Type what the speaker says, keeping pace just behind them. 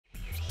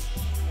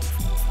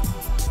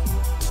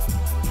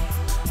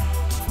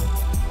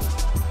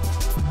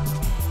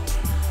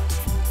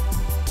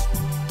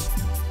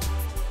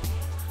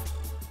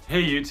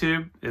Hey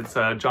YouTube, it's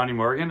Johnny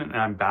Morgan and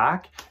I'm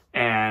back,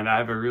 and I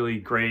have a really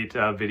great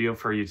video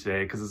for you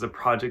today because it's a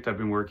project I've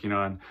been working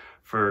on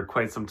for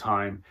quite some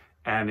time,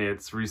 and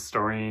it's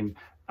restoring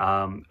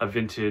a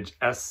vintage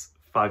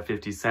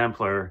S-550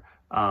 sampler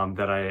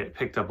that I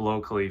picked up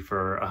locally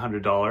for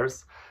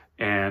 $100,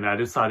 and I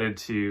decided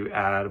to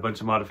add a bunch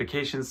of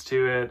modifications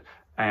to it,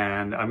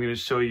 and I'm going to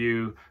show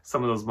you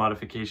some of those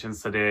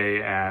modifications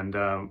today and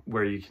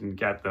where you can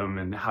get them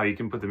and how you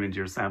can put them into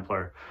your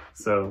sampler.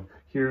 So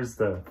here's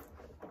the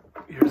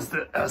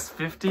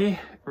S50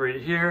 right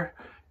here,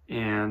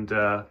 and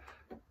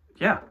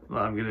yeah,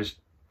 I'm gonna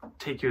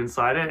take you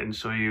inside it and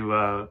show you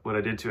what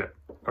I did to it.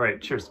 All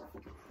right, cheers.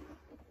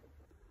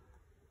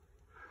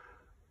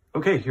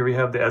 Okay, here we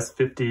have the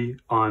S50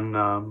 on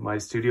my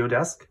studio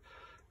desk,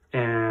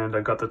 and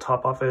I got the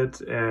top off it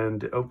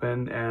and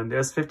open, and the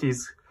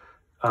S50's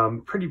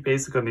pretty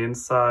basic on the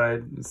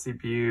inside.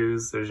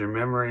 CPUs, there's your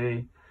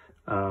memory,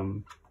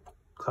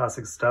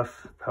 classic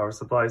stuff, power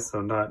supply, so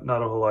not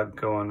a whole lot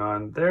going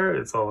on there.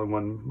 It's all in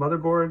one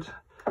motherboard.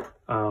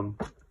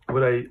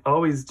 What I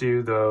always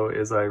do though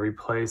is I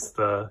replace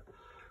the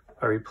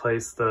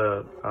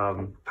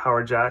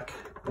power jack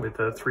with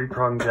a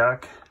 3-prong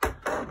jack,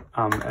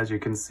 as you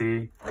can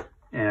see,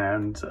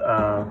 and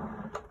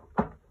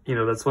you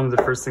know, that's one of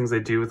the first things I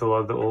do with a lot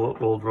of the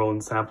old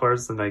Roland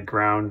samplers, and I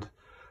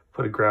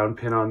put a ground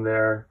pin on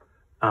there,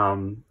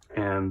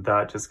 and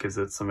that just gives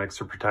it some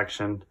extra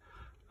protection.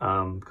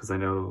 Because I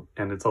know,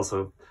 and it's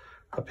also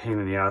a pain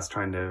in the ass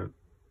trying to,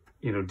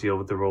 you know, deal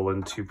with the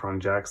Roland 2-prong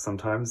jacks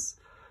sometimes.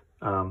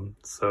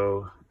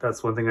 So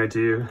that's one thing I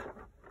do.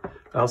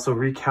 I also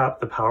recap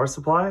the power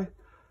supply.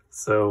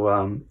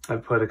 So I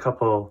put a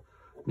couple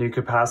new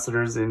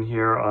capacitors in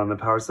here on the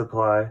power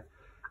supply,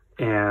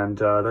 and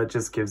that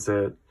just gives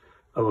it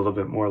a little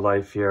bit more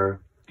life here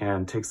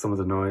and takes some of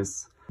the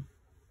noise.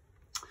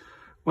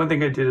 One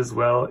thing I did as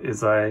well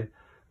is I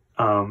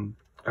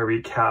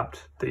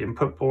recapped the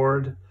input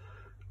board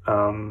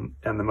and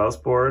the mouse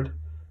board,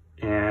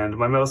 and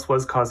my mouse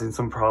was causing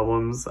some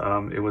problems.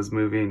 It was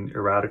moving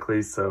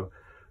erratically, so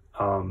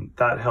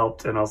that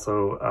helped, and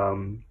also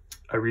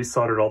I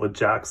resoldered all the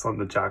jacks on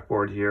the jack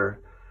board here,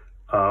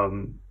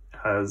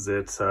 as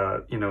it,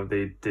 you know,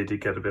 they did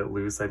get a bit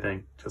loose, I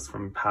think, just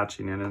from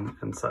patching in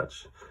and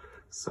such.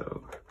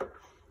 So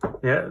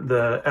yeah,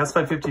 the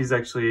S550 is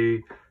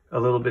actually a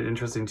little bit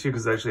interesting too,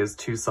 because it actually has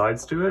 2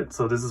 sides to it.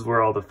 So this is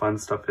where all the fun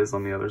stuff is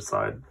on the other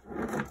side.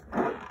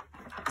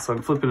 So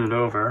I'm flipping it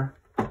over,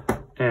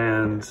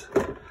 and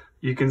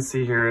you can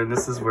see here, and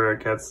this is where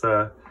it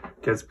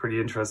gets pretty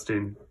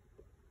interesting.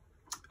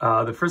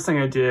 The first thing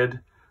I did,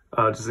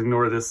 just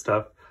ignore this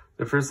stuff.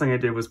 The first thing I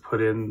did was put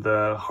in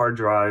the hard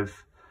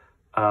drive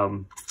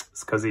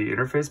Scuzzy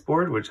interface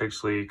board, which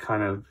actually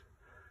kind of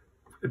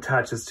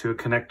attaches to a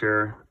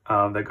connector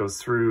that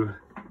goes through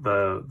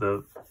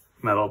the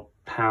metal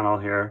panel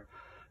here,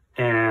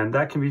 and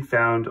that can be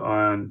found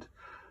on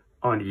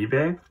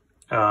eBay.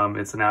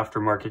 It's an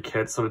aftermarket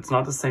kit, so it's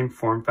not the same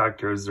form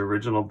factor as the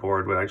original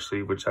board,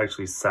 which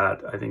actually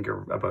sat, I think,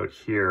 about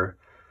here,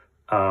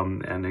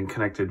 and then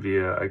connected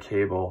via a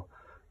cable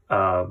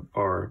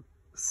or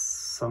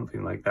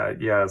something like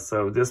that. Yeah,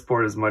 so this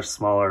board is much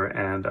smaller,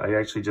 and I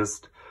actually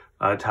just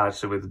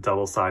attached it with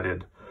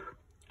double-sided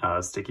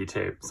sticky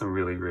tape, some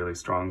really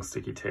strong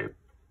sticky tape.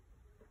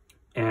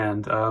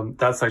 And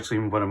that's actually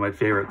one of my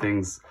favorite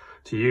things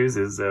to use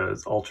is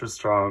ultra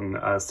strong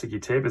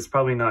sticky tape. It's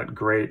probably not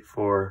great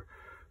for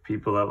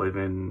people that live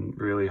in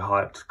really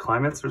hot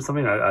climates or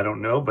something. I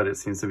don't know, but it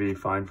seems to be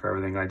fine for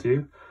everything I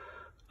do.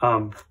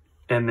 And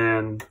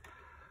then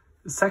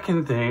the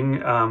second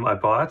thing I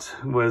bought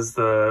was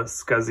the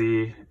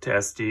Scuzzy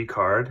Sd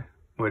Card,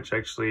 which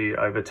actually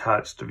I've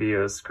attached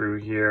via a screw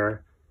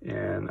here,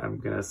 and I'm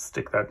gonna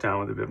stick that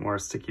down with a bit more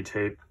sticky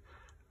tape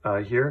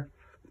here.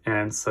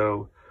 And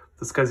so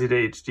the Scuzzy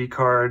HD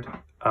card,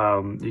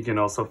 you can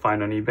also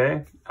find on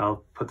eBay.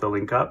 I'll put the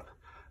link up.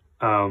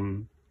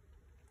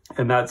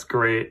 And that's a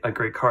great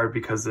card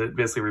because it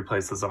basically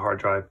replaces a hard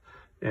drive.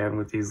 And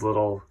with these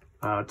little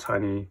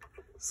tiny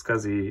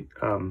Scuzzy,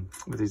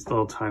 with these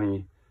little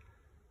tiny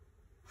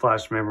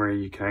flash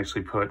memory, you can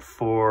actually put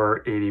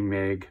 4 80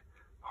 meg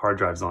hard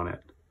drives on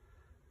it.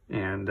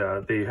 And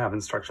they have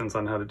instructions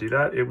on how to do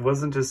that. It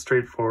wasn't as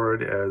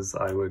straightforward as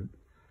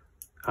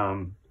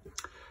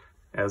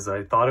as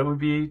I thought it would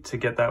be to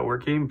get that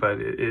working, but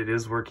it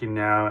is working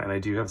now, and I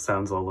do have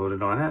sounds all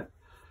loaded on it,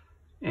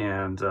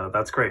 and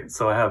that's great.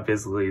 So I have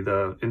basically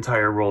the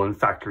entire Roland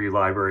factory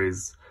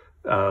libraries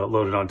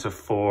loaded onto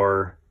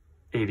 4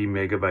 80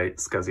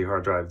 megabyte Scuzzy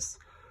hard drives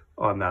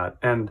on that,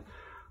 and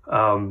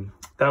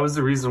that was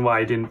the reason why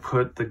I didn't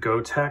put the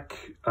GoTech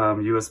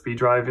USB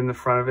drive in the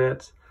front of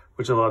it,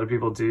 which a lot of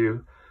people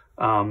do,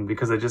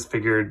 because I just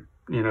figured,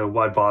 you know,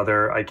 why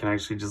bother? I can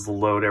actually just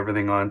load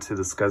everything onto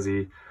the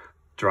Scuzzy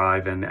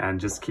drive and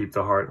just keep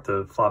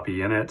the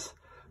floppy in it,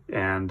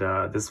 and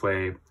this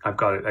way I've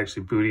got it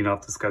actually booting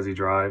off the Scuzzy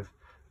drive,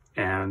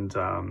 and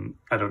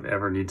I don't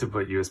ever need to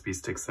put USB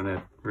sticks in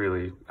it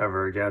really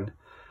ever again.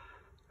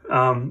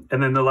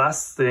 And then the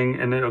last thing,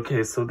 and then,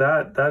 okay, so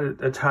that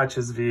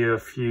attaches via a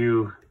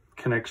few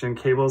connection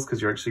cables,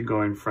 because you're actually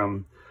going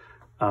from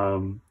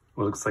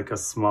what looks like a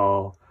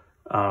small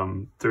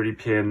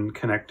 30-pin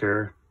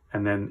connector,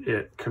 and then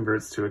it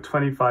converts to a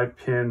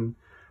 25-pin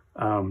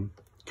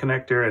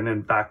connector, and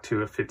then back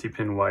to a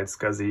 50-pin wide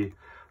Scuzzy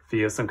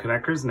via some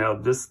connectors. Now,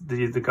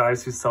 the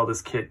guys who sell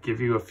this kit give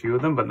you a few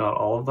of them, but not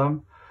all of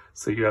them.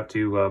 So you have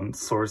to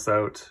source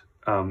out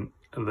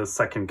the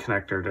second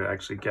connector to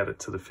actually get it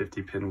to the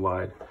 50-pin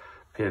wide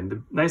pin.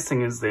 The nice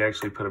thing is they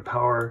actually put a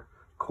power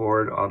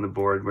cord on the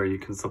board where you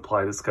can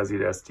supply the Scuzzy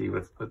SD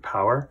with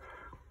power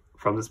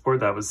from this board.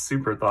 That was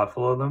super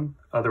thoughtful of them.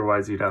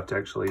 Otherwise, you'd have to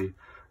actually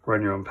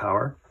run your own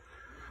power.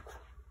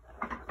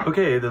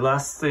 Okay, the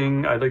last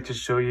thing I'd like to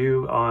show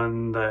you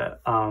on the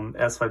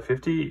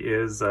S550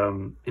 is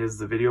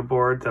the video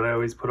board that I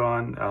always put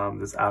on,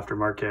 this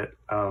aftermarket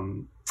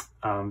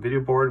video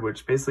board,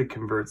 which basically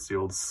converts the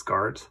old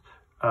SCART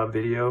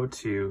video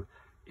to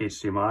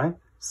HDMI.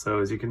 So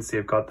as you can see,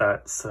 I've got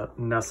that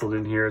nestled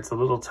in here. It's a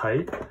little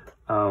tight,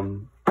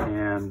 and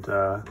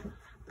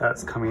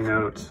that's coming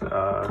out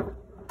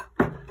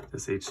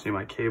this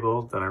HDMI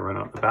cable that I run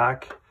out the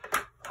back.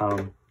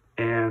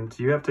 And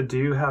you have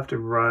to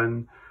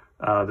run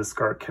the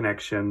SCART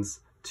connections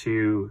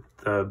to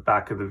the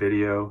back of the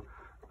video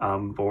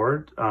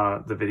board,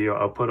 the video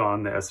output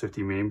on the S50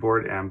 main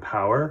board and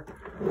power,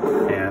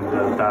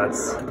 and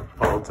that's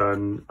all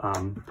done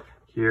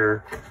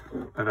here.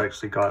 I've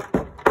actually got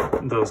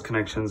those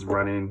connections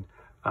running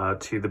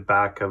to the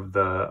back of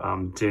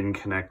the DIN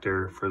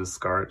connector for the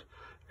SCART,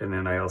 and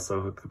then I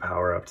also hook the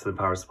power up to the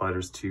power supply.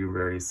 There's two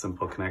very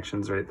simple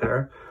connections right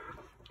there.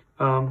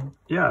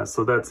 Yeah,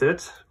 so that's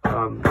it.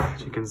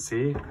 As you can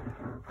see,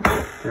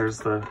 there's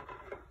the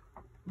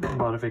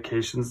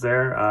modifications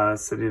there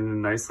sitting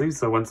in nicely.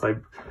 So once I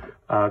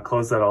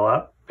close that all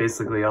up,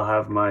 basically I'll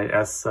have my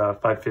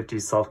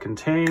S550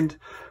 self-contained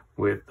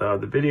with the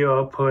video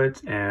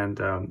output and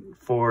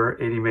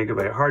 4 80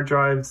 megabyte hard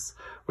drives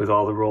with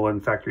all the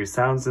Roland factory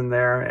sounds in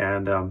there.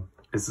 And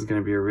this is going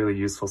to be a really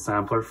useful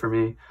sampler for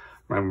me.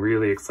 I'm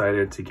really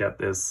excited to get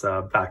this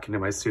back into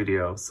my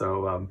studio.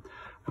 So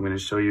I'm going to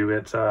show you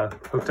it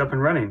hooked up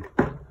and running.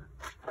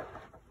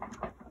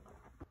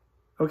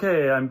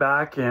 Okay, I'm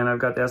back and I've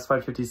got the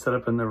S550 set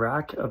up in the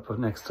rack up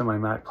next to my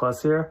Mac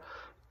Plus here.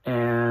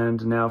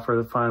 And now for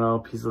the final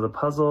piece of the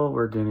puzzle,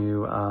 we're going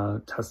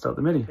to test out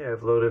the MIDI. Okay,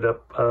 I've loaded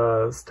up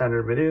a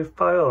standard MIDI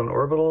file, an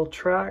orbital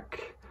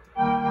track.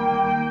 Here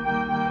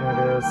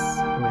it is.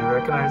 You may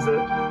recognize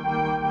it.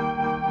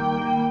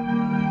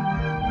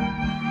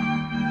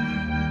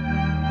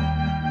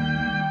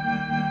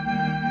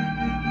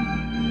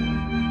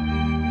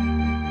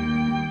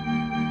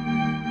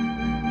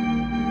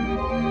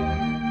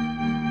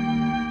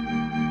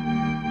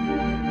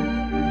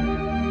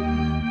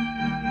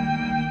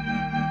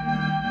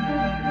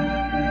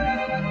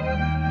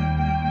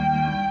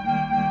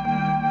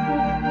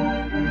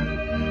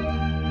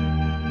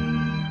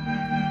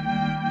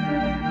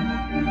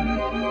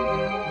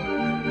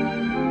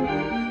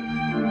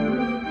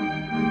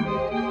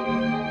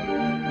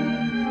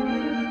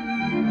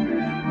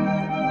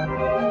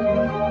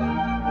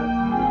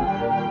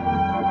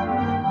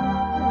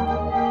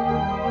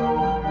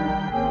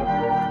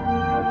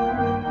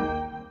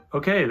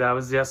 Okay, that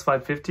was the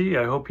S550.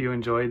 I hope you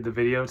enjoyed the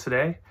video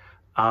today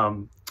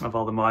of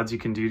all the mods you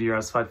can do to your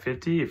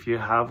S550. If you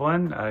have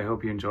one, I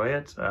hope you enjoy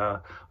it.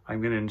 I'm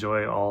going to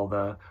enjoy all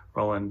the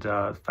Roland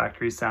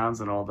factory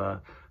sounds and all the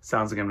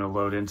sounds I'm going to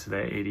load into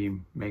the 80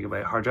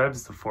 megabyte hard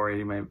drives, the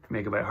 480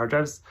 megabyte hard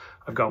drives.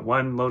 I've got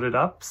one loaded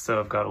up, so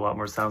I've got a lot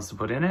more sounds to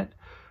put in it.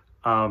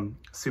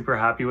 Super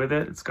happy with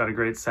it. It's got a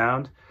great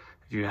sound.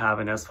 If you have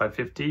an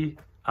S550,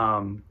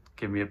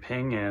 give me a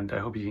ping, and I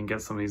hope you can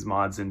get some of these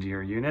mods into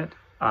your unit.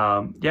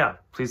 Yeah,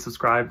 please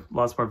subscribe.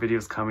 Lots more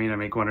videos coming. I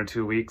make 1 or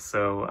 2 a week.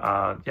 So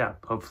yeah,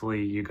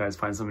 hopefully you guys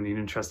find something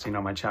interesting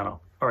on my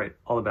channel. All right,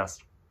 all the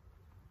best.